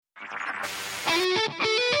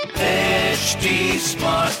HT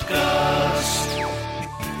Smartcast.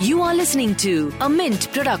 You are listening to a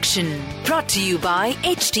Mint production brought to you by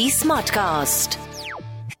HT Smartcast.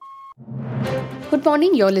 Good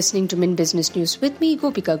morning, you're listening to Mint Business News with me,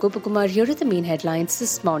 Gopika Gopakumar. Here are the main headlines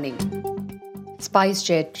this morning.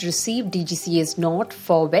 SpiceJet received DGCA's nod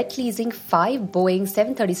for wet leasing 5 Boeing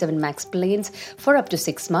 737 MAX planes for up to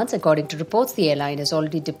 6 months. According to reports, the airline has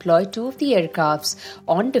already deployed 2 of the aircrafts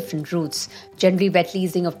on different routes. Generally, wet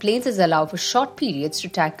leasing of planes is allowed for short periods to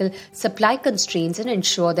tackle supply constraints and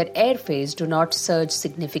ensure that airfares do not surge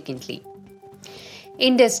significantly.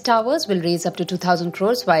 Indus Towers will raise up to 2,000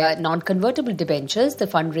 crores via non-convertible debentures. The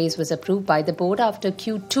fundraise was approved by the board after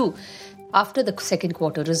Q2. After the second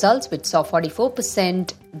quarter results, which saw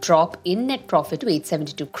 44% drop in net profit to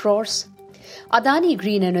 872 crores. Adani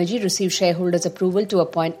Green Energy received shareholders' approval to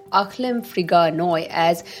appoint Ahlam Friga Noy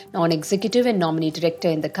as non-executive and nominee director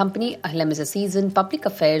in the company. Ahlam is a seasoned public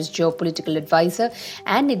affairs, geopolitical advisor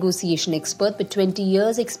and negotiation expert with 20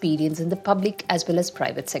 years' experience in the public as well as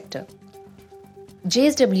private sector.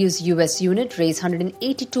 JSW's US unit raised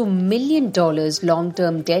 $182 million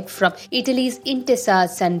long-term debt from Italy's Intesa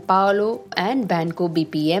Sanpaolo and Banco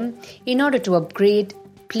BPM in order to upgrade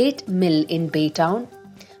plate mill in Baytown.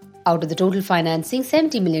 Out of the total financing,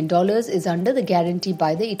 $70 million is under the guarantee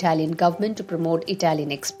by the Italian government to promote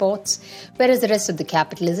Italian exports, whereas the rest of the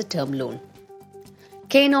capital is a term loan.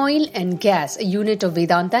 Cairn Oil and Gas, a unit of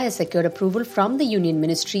Vedanta, has secured approval from the Union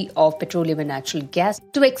Ministry of Petroleum and Natural Gas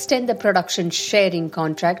to extend the production sharing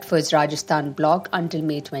contract for its Rajasthan block until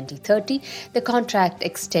May 2030. The contract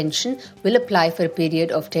extension will apply for a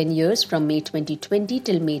period of 10 years from May 2020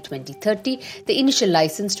 till May 2030. The initial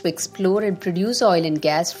license to explore and produce oil and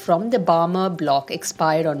gas from the Barmer block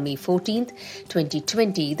expired on May 14,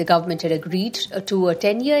 2020. The government had agreed to a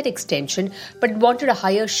 10-year extension but wanted a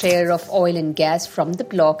higher share of oil and gas from the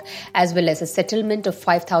block, as well as a settlement of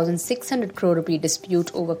 5,600 crore rupee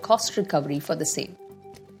dispute over cost recovery for the same.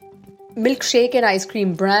 Milkshake and ice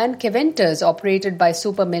cream brand Keventas, operated by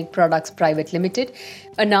Super Milk Products Private Limited,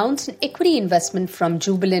 announced an equity investment from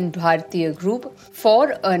Jubilant Bhartiya Group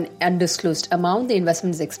for an undisclosed amount. The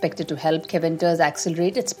investment is expected to help Keventas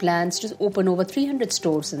accelerate its plans to open over 300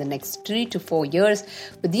 stores in the next 3 to 4 years,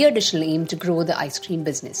 with the additional aim to grow the ice cream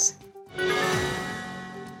business.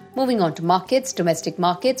 Moving on to markets, domestic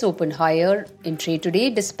markets opened higher in trade today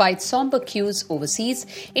despite somber cues overseas.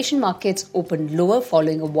 Asian markets opened lower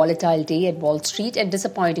following a volatile day at Wall Street and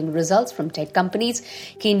disappointing results from tech companies.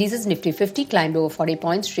 Key indices Nifty 50 climbed over 40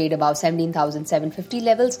 points, trade above 17,750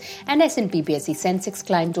 levels, and S&P BSE Sensex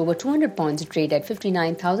climbed over 200 points to trade at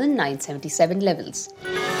 59,977 levels.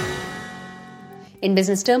 In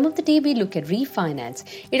business term of the day, we look at refinance.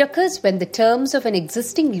 It occurs when the terms of an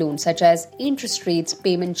existing loan, such as interest rates,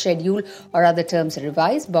 payment schedule, or other terms are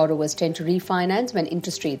revised. Borrowers tend to refinance when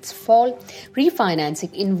interest rates fall.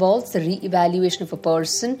 Refinancing involves the re-evaluation of a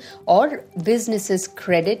person or business's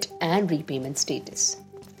credit and repayment status.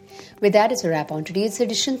 With that, it's a wrap on today's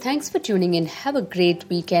edition. Thanks for tuning in. Have a great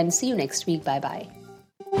weekend. See you next week. Bye-bye.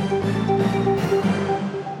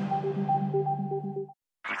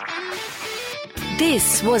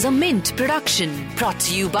 This was a Mint production brought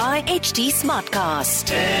to you by HT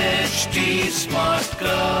Smartcast. HT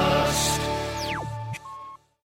Smartcast.